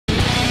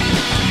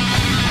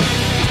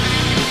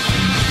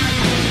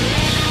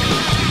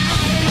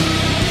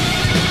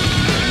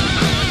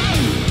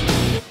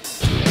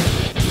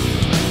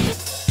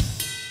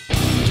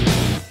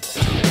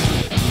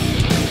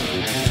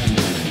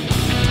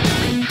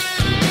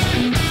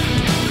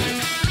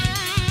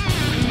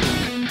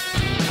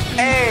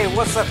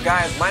What's up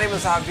guys, my name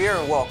is Javier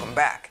and welcome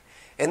back.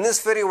 In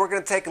this video we're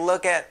going to take a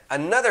look at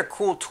another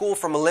cool tool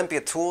from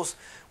Olympia Tools,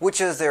 which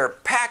is their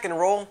pack and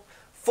roll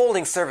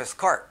folding service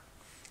cart.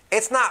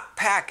 It's not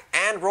pack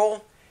and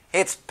roll,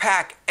 it's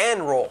pack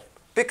and roll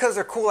because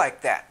they're cool like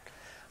that.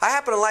 I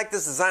happen to like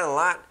this design a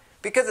lot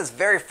because it's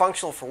very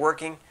functional for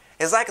working,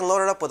 as I can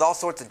load it up with all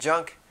sorts of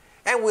junk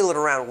and wheel it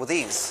around with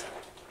ease.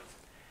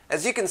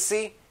 As you can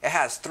see, it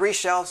has 3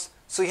 shelves,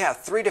 so you have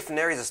 3 different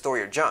areas to store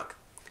your junk.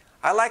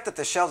 I like that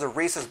the shelves are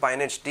recessed by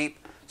 1 inch deep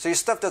so your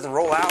stuff doesn't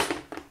roll out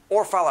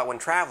or fall out when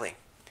traveling.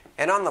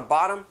 And on the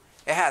bottom,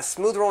 it has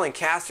smooth rolling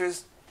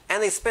casters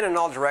and they spin in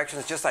all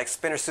directions just like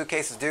spinner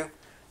suitcases do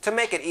to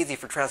make it easy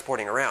for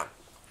transporting around.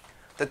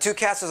 The 2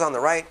 casters on the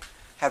right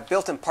have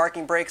built-in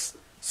parking brakes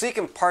so you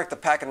can park the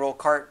pack and roll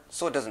cart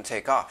so it doesn't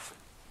take off.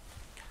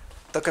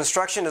 The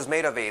construction is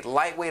made of a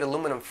lightweight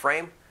aluminum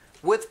frame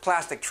with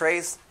plastic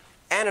trays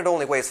and it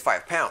only weighs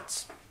 5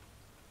 pounds.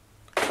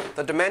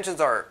 The dimensions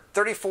are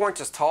 34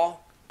 inches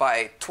tall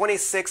by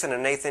 26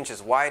 1/8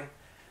 inches wide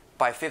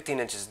by 15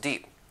 inches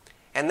deep.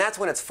 And that's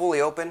when it's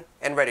fully open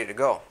and ready to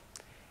go.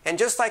 And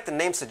just like the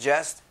name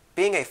suggests,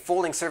 being a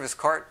folding service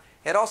cart,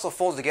 it also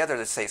folds together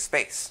to save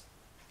space.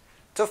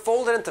 To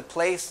fold it into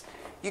place,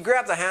 you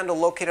grab the handle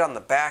located on the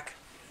back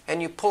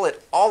and you pull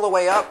it all the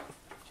way up,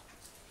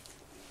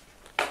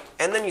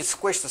 and then you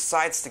squish the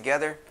sides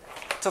together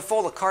to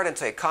fold the cart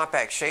into a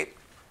compact shape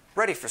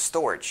ready for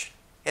storage.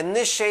 In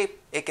this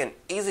shape, it can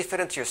easily fit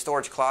into your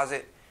storage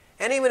closet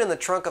and even in the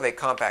trunk of a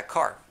compact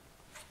car.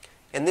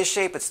 In this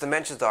shape, its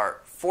dimensions are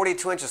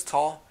 42 inches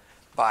tall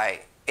by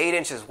 8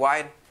 inches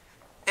wide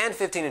and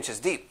 15 inches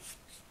deep.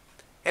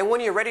 And when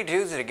you're ready to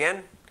use it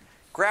again,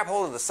 grab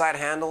hold of the side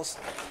handles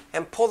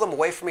and pull them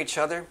away from each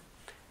other,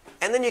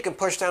 and then you can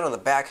push down on the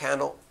back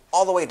handle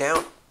all the way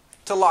down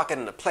to lock it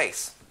into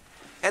place.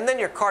 And then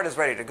your cart is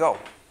ready to go.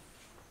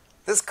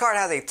 This cart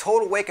has a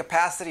total weight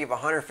capacity of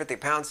 150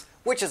 pounds,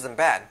 which isn't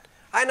bad.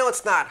 I know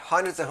it's not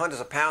hundreds and hundreds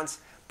of pounds,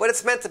 but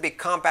it's meant to be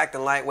compact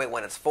and lightweight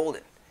when it's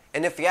folded.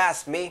 And if you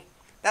ask me,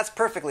 that's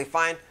perfectly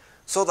fine,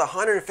 so the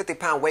 150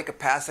 pound weight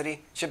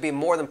capacity should be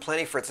more than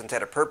plenty for its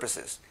intended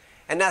purposes.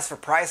 And as for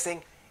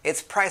pricing,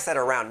 it's priced at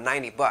around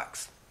 90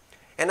 bucks.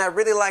 And I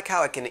really like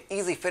how it can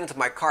easily fit into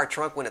my car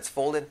trunk when it's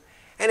folded,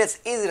 and it's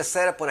easy to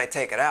set up when I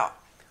take it out.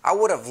 I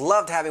would have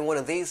loved having one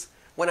of these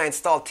when I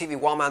installed TV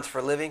wall mounts for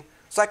a living,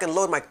 so I can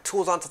load my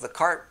tools onto the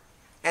cart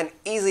and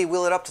easily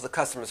wheel it up to the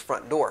customer's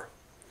front door.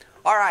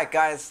 Alright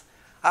guys,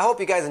 I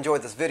hope you guys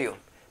enjoyed this video.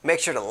 Make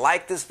sure to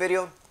like this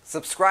video,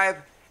 subscribe,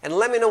 and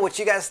let me know what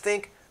you guys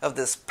think of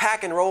this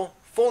pack and roll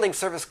folding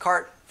service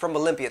cart from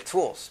Olympia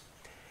Tools.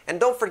 And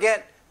don't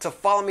forget to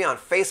follow me on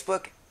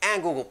Facebook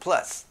and Google+.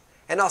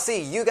 And I'll see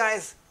you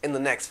guys in the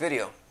next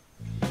video.